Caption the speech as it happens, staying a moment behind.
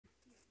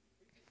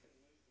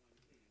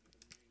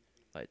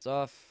Lights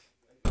off.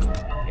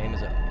 Game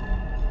is up.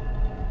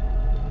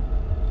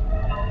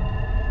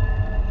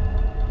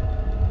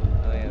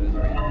 Oh yeah, there's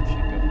already shit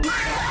going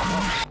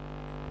on.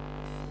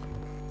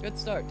 Good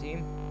start,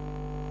 team.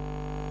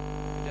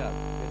 Good job.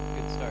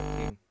 Good start,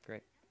 team.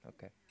 Great.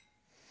 Okay.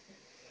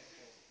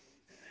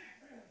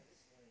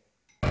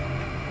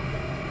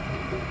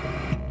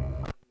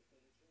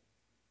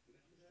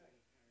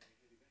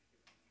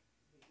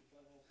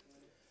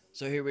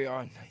 So here we are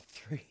on night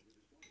 3.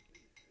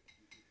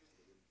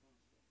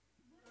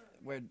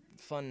 Where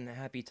fun,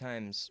 happy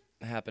times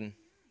happen.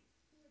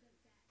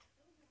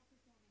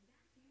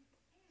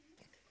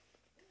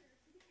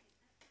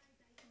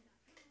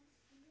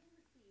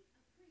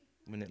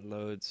 When it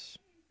loads.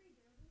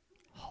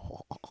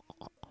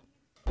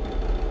 Okay,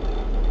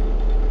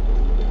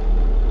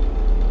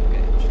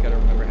 just gotta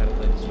remember how to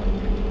play this one.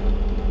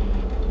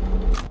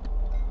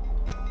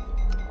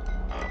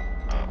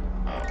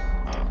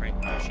 Right,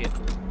 oh shit.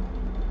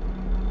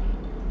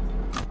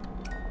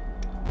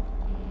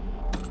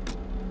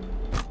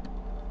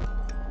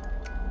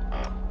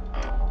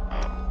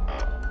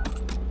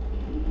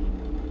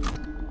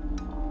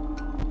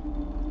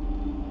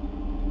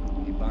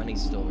 Okay,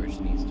 Bonnie's still where she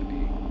needs to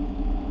be.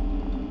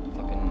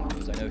 Fucking,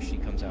 because I know she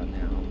comes out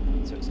now.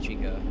 And so is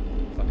Chica.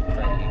 Fucking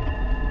Freddy.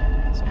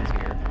 Someone's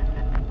here.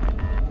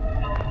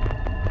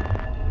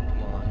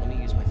 Come on, let me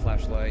use my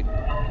flashlight.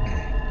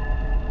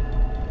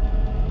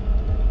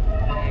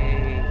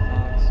 Hey,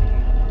 Foxy.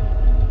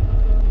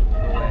 Go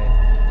away.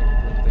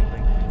 Blink, blink,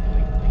 blink,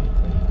 blink, blink, blink,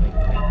 blink, blink, blink,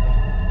 blink.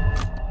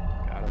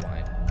 Got a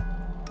line.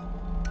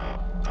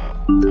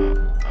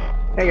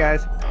 Hey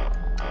guys.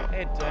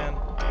 Hey, Dan.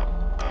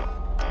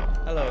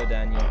 Hello,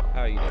 Daniel.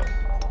 How are you doing?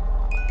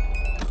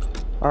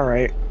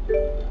 Alright.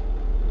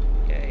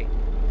 Yay.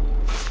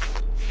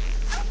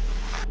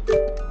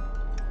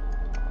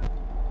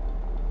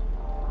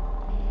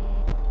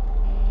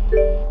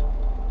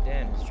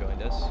 Dan has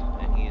joined us,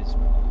 and he is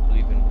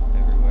bleeping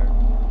everywhere.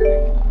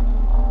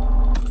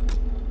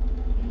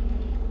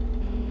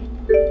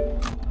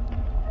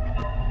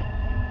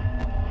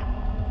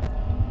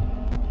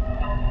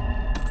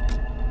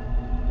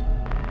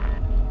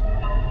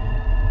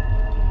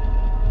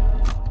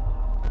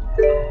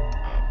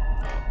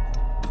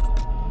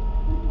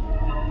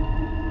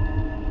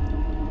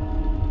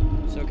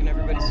 So can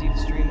everybody see the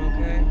stream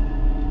okay?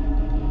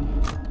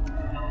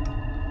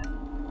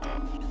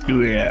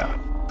 Yeah.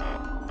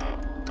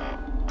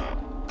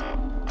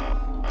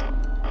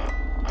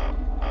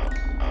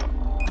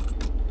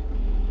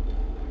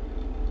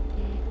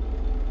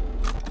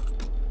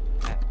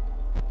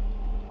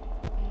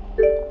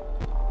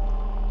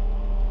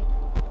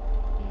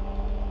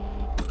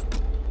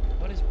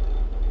 What is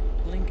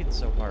blinking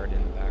so hard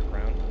in the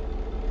background?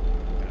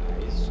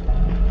 Guys.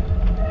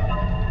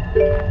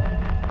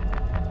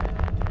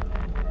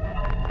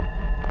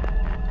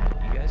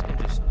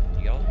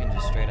 Y'all can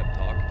just straight up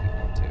talk if you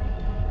want to.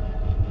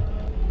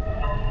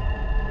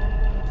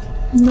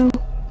 No.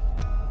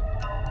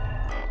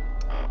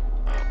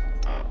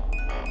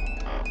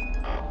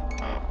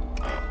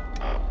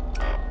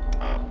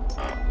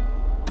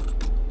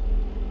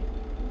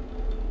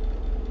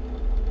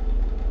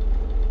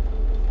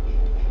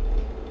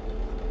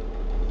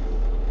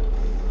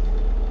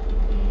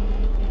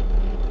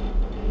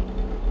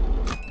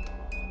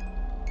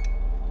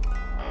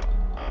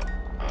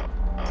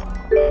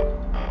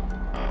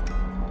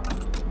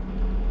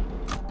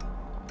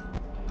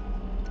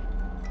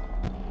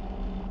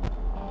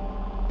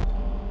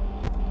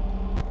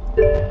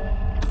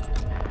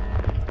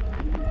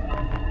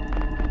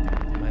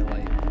 My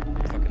light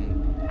fucking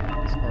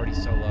is already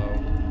so low.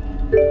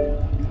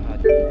 God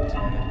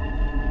damn it.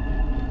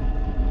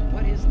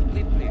 What is the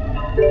bleep bleep?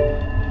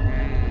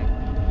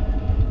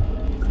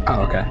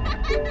 Oh, okay.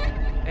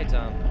 Hey,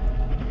 Tom.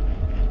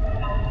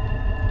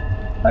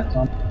 That's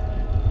on.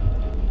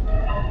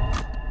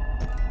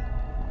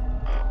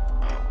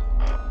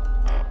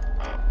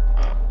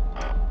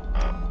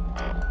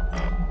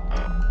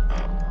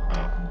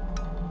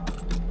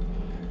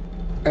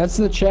 That's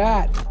the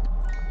chat.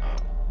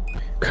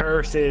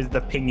 Curse is the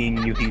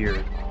pinging you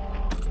hear.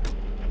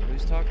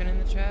 Who's talking in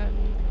the chat?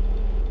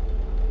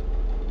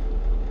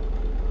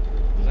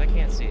 Because I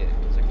can't see it,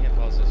 because I can't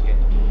pause this game.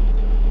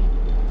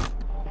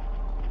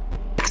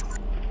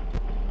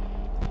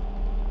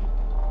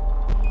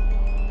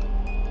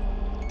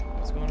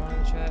 What's going on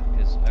in the chat?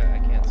 Because I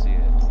can't see it.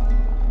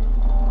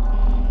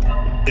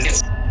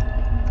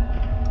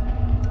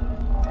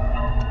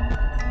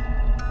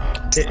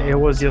 It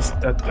was just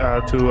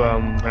two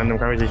random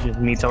conversations.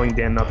 Me telling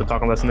Dan not to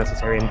talk unless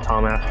necessary, and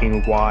Tom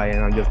asking why,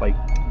 and I'm just like,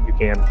 you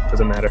can,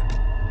 doesn't matter.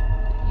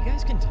 You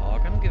guys can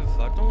talk, I don't give a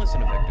fuck. Don't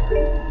listen to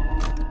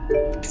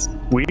Victor.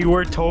 We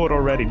were told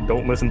already,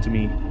 don't listen to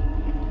me.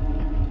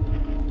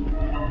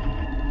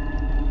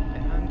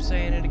 And I'm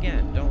saying it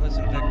again. Don't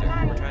listen to Victor.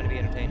 We're trying to be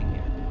entertaining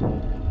here.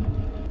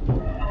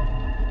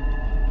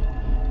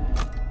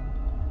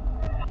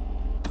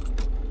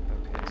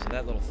 Okay, so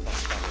that little fuck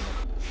stuff in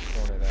the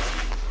corner there.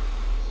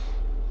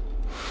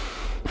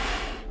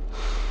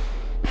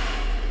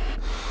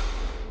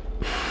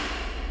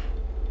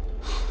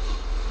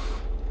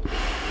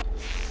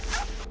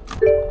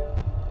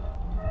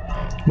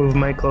 Move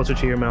my mic closer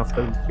to your mouth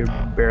because you're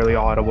barely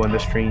audible in the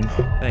stream.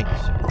 Thank you,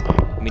 sir.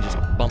 Let me just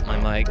bump my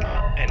mic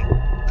and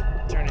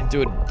turn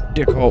into a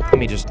dickhole. Let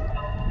me just...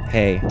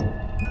 Hey.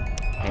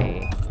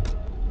 Hey.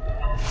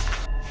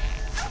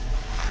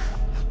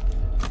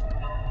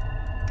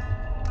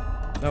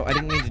 No, I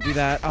didn't mean to do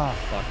that. Oh,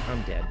 fuck.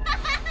 I'm dead.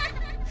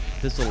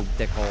 This little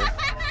dickhole.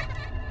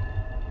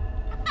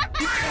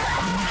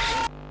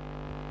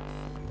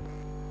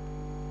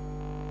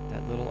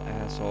 That little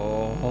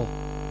asshole.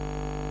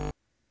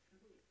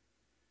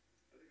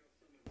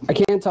 I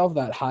can't tell if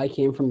that hi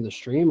came from the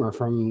stream or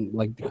from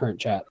like the current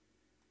chat.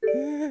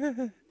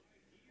 Okay,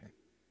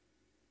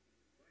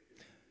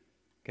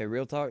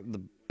 real talk.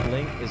 The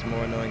blink is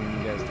more annoying than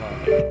you guys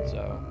talking.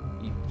 So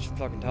you should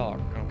fucking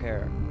talk. I don't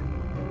care.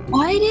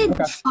 Why did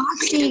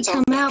Foxy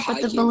come out but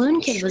the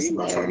balloon kid was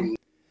there?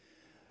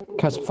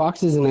 Because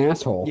Fox is an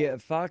asshole. Yeah,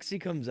 Foxy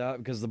comes out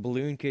because the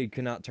balloon kid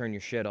cannot turn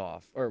your shit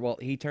off. Or, well,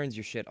 he turns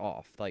your shit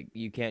off. Like,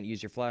 you can't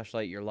use your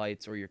flashlight, your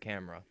lights, or your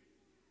camera.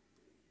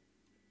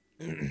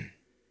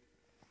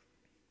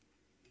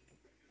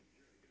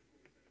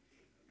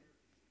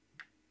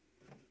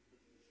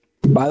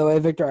 By the way,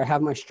 Victor, I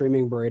have my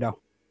streaming burrito.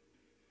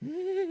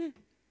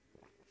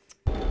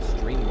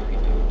 Stream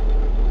burrito.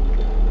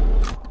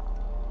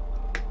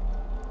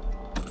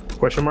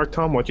 Question mark,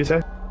 Tom? What'd you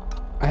say?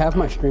 I have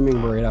my streaming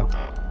burrito.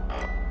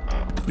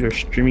 You're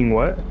streaming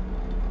what?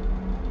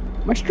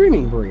 My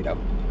streaming burrito.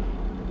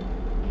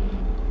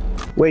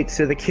 Wait,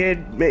 so the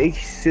kid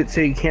makes it so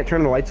you can't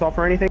turn the lights off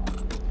or anything?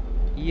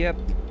 Yep.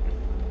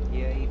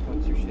 Yeah, he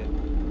fucks your shit.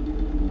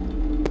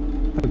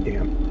 Oh,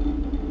 damn.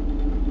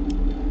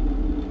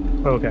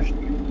 Okay.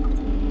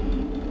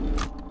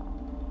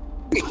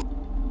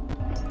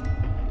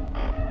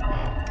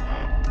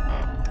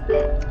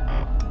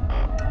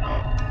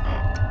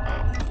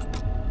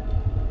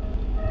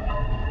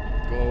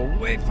 Go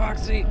away,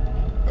 Foxy!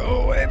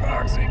 Go away,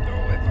 Foxy! Go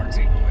away,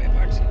 Foxy! Go away,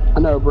 Foxy! I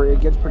know, but it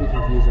gets pretty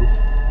confusing.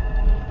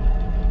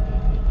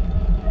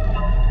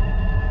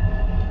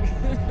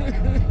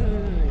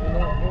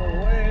 No, go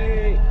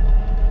away!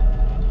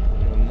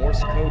 No,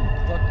 Morse code,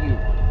 fuck you.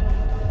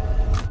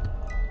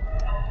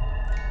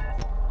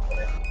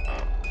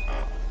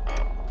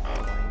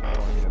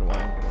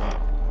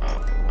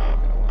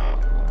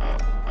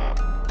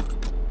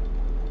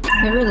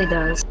 It really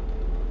does.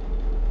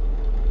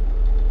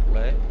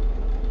 What?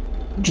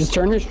 Just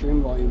turn your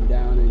stream volume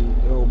down and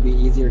it'll be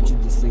easier to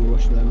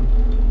distinguish them.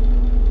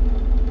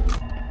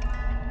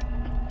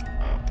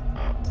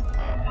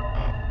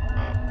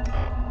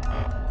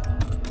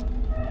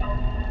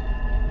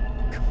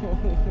 Go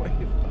away,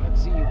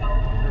 Foxy, you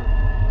fucker.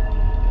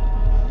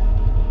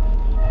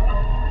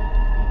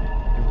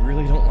 I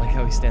really don't like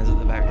how he stands at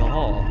the back of the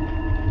hall.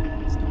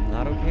 It's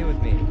not okay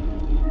with me.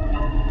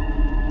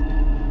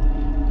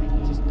 He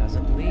just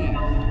doesn't leave.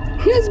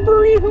 His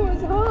burrito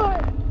is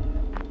hot!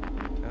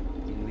 Oh,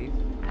 did he leave?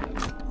 No.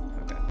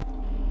 Okay.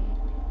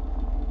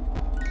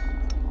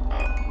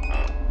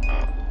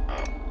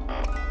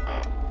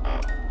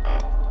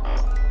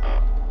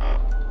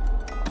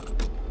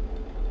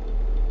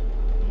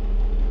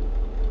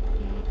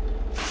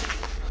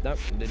 Nope,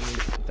 didn't mean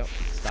to. Don't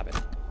stop it.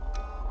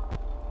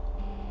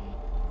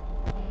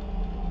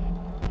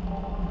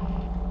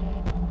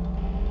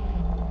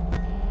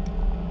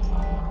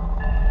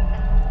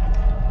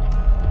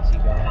 Is he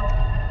gone?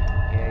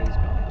 Yeah, he's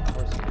gone. Of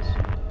course he is.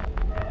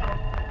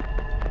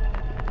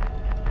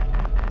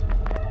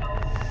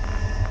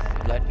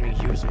 Let me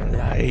use my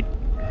light.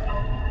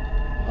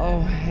 Oh,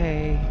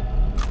 hey.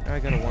 I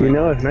gotta warn You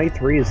know, if night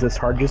 3 is this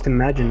hard, just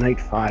imagine night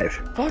 5.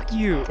 Fuck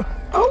you!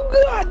 Oh,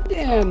 god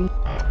damn!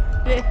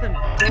 Dan,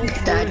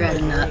 don't I'd ruin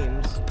rather my not.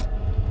 dreams.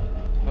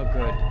 Oh,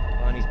 good.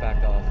 Bonnie's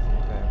backed off.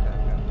 Okay.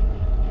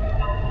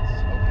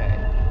 Okay.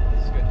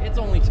 This is good. It's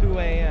only 2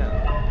 a.m.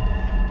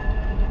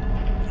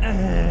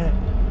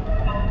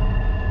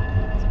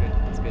 It's good.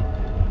 It's good.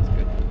 It's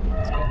good.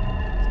 It's good.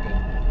 It's good.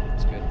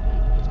 It's good.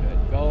 It's good.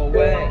 Go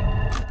away!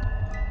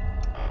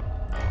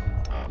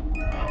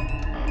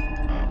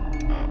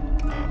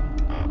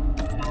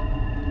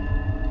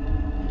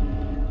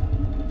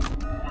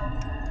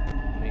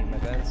 Need my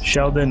vents.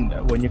 Sheldon,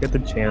 when you get the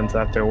chance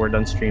after we're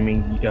done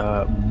streaming,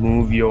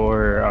 move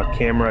your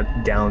camera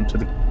down to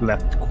the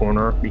left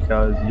corner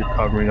because you're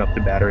covering up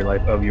the battery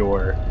life of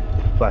your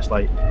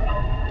flashlight.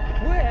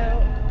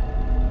 Well.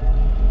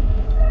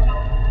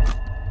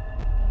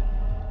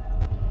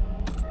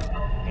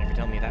 Thanks for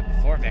telling me that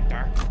before,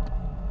 Victor.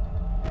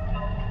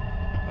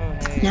 Oh,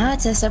 hey. Now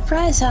it's a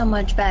surprise how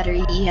much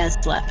battery he has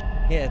left.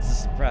 Yeah, it's a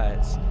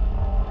surprise.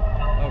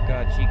 Oh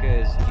god, Chica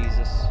is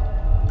Jesus.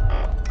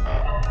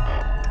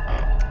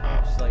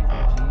 She's like,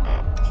 she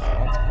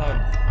wants a hug.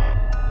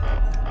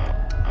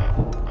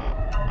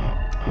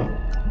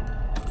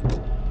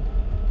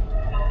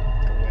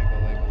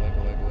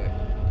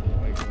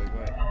 Go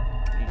away.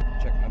 Need to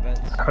check my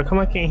vents. How come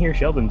I can't hear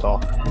Sheldon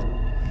talk?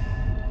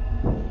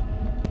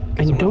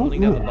 Because I'm don't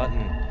holding down the know.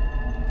 button.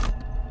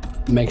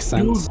 Makes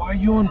sense. Dude, why are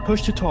you on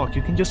push to talk?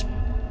 You can just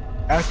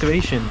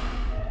activation.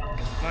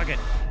 Fuck it.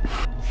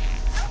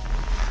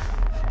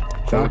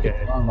 Okay.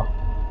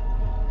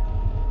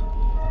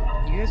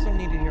 You guys don't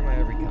need to hear my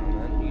every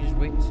comment. You just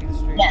wait and see the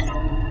stream. Yes.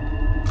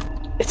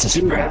 It's a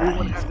Dude, surprise.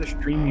 everyone has the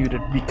stream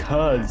muted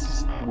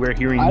because we're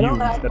hearing I you don't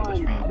have instead of the mine.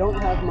 stream. I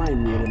don't have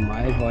mine muted.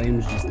 My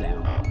volume's just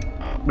down.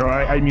 No,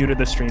 I muted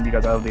the stream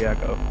because of the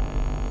echo.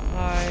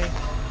 Hi.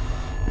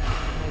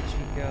 Hi,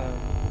 Chica.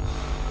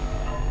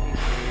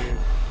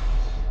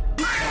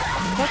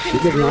 Fucking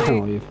She's not really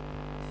gonna leave.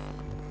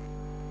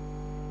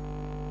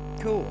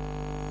 cool.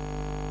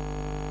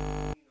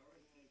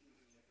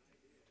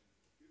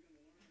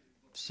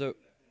 So,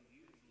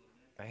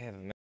 I have a.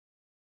 No,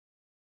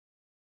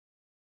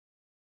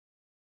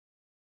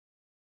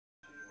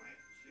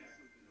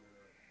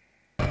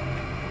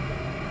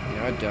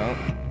 I don't.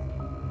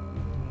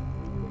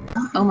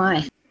 Oh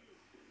my.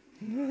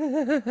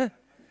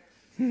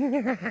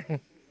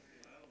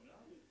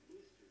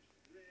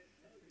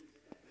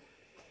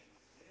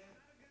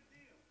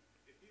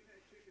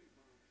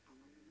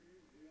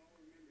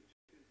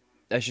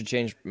 I should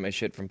change my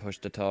shit from push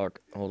to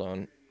talk. Hold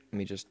on. Let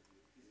me just.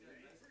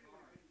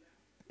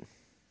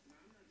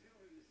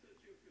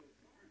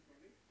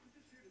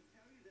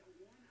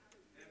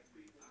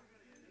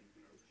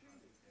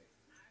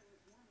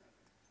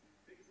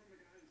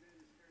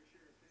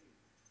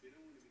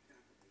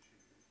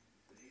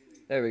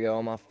 There we go.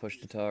 I'm off push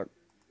to talk.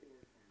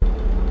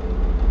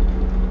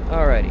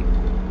 Alrighty.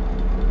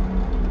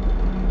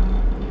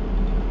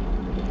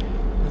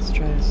 Let's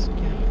try this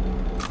again.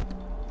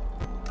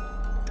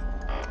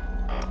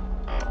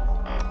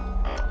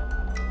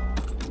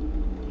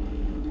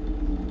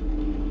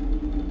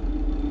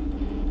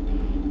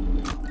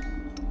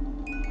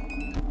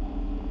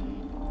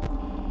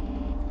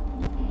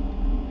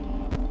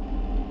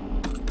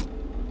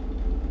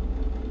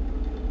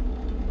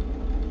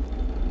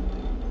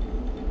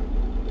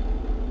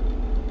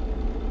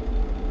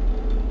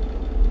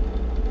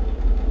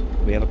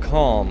 We have a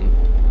calm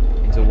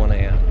until 1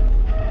 a.m.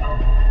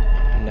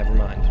 Never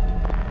mind.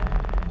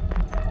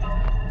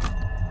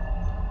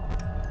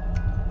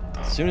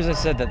 As soon as I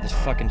said that, this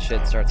fucking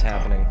shit starts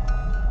happening.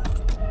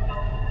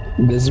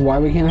 This is why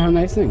we can't have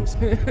nice things.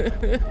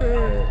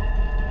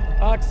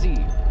 Foxy!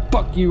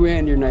 Fuck you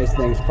and your nice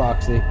things,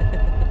 Foxy.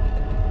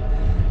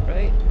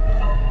 Right?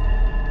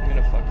 I'm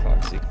gonna fuck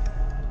Foxy.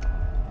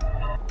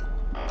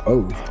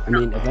 Oh, I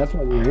mean, if that's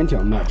what you're into,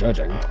 I'm not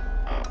judging.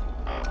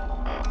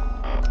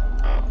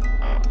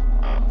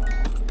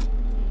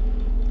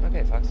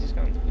 Okay, Foxy's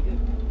gone. We good.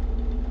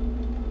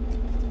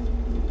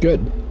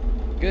 Good.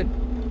 Good.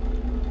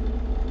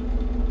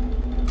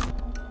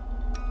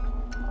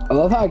 I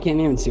love how I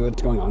can't even see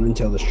what's going on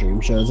until the stream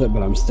shows it,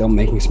 but I'm still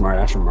making smart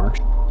ass remarks.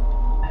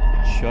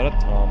 Shut up,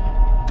 Tom.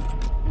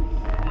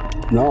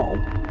 No.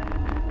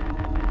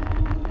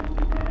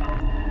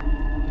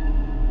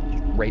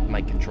 Just rape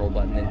my control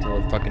button until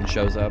it fucking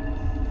shows up.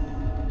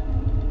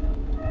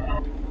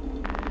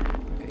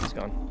 Okay, he's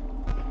gone.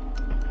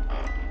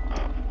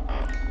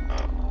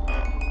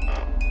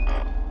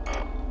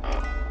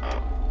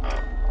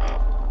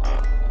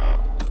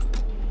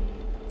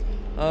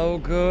 Oh,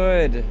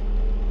 good.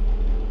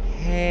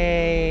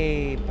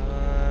 Hey,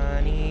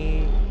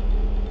 Bonnie.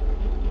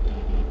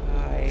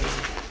 Hi.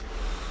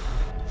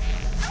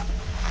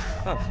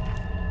 Oh.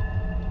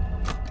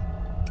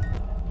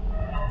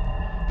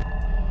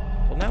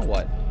 Well, now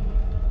what?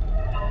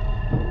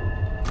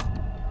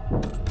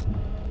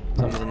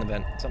 Something's in the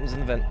vent. Something's in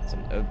the vent.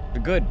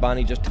 Good.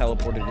 Bonnie just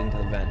teleported into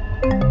the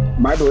vent.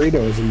 My burrito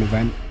is in the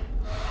vent.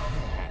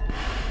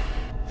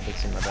 I did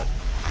see my butt.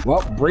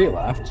 Well, Bree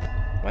left.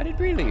 Why did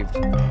Bree leave?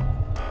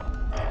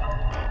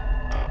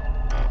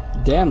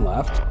 Dan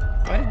left.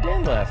 Why did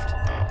Dan left?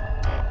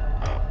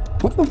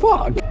 What the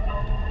fuck?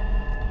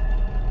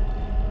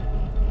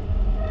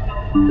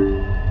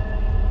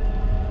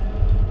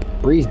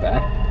 Bree's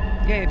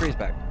back. Yay, Bree's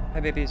back. Hi,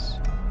 babies.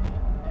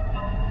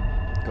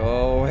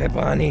 Go away,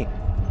 Bonnie.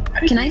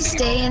 Can I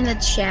stay in the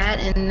chat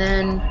and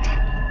then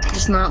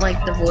just not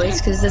like the voice?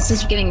 Because this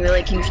is getting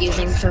really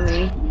confusing for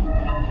me.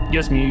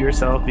 Just mute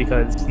yourself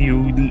because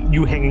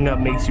you hanging up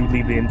makes you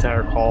leave the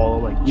entire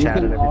call, like You chat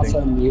and can everything.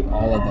 also mute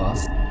all of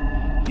us.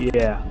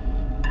 Yeah.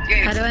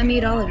 How do I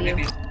mute all of you?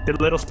 The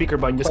little speaker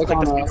button, just Click click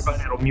the on speaker us.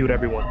 button, it'll mute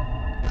everyone.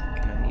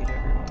 Can I mute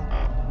everyone?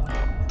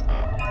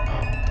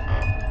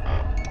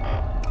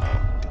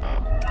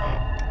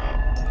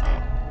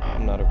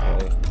 I'm not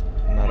okay.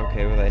 I'm not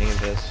okay with any of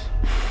this.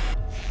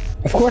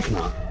 Of course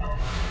not.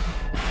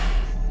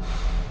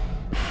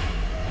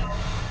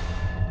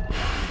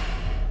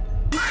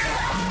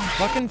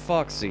 Fucking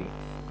Foxy.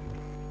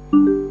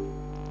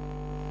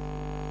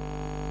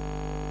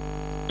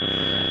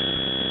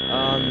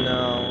 Oh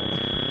no.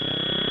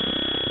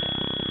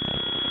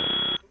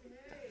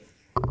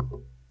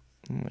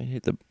 I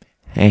hit the.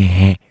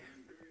 Hey.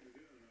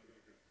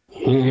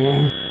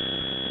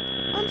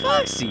 I'm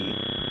Foxy.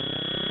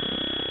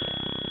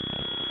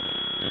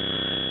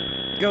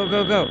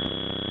 Go.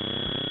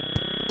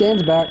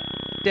 Dan's back.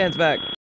 Dan's back.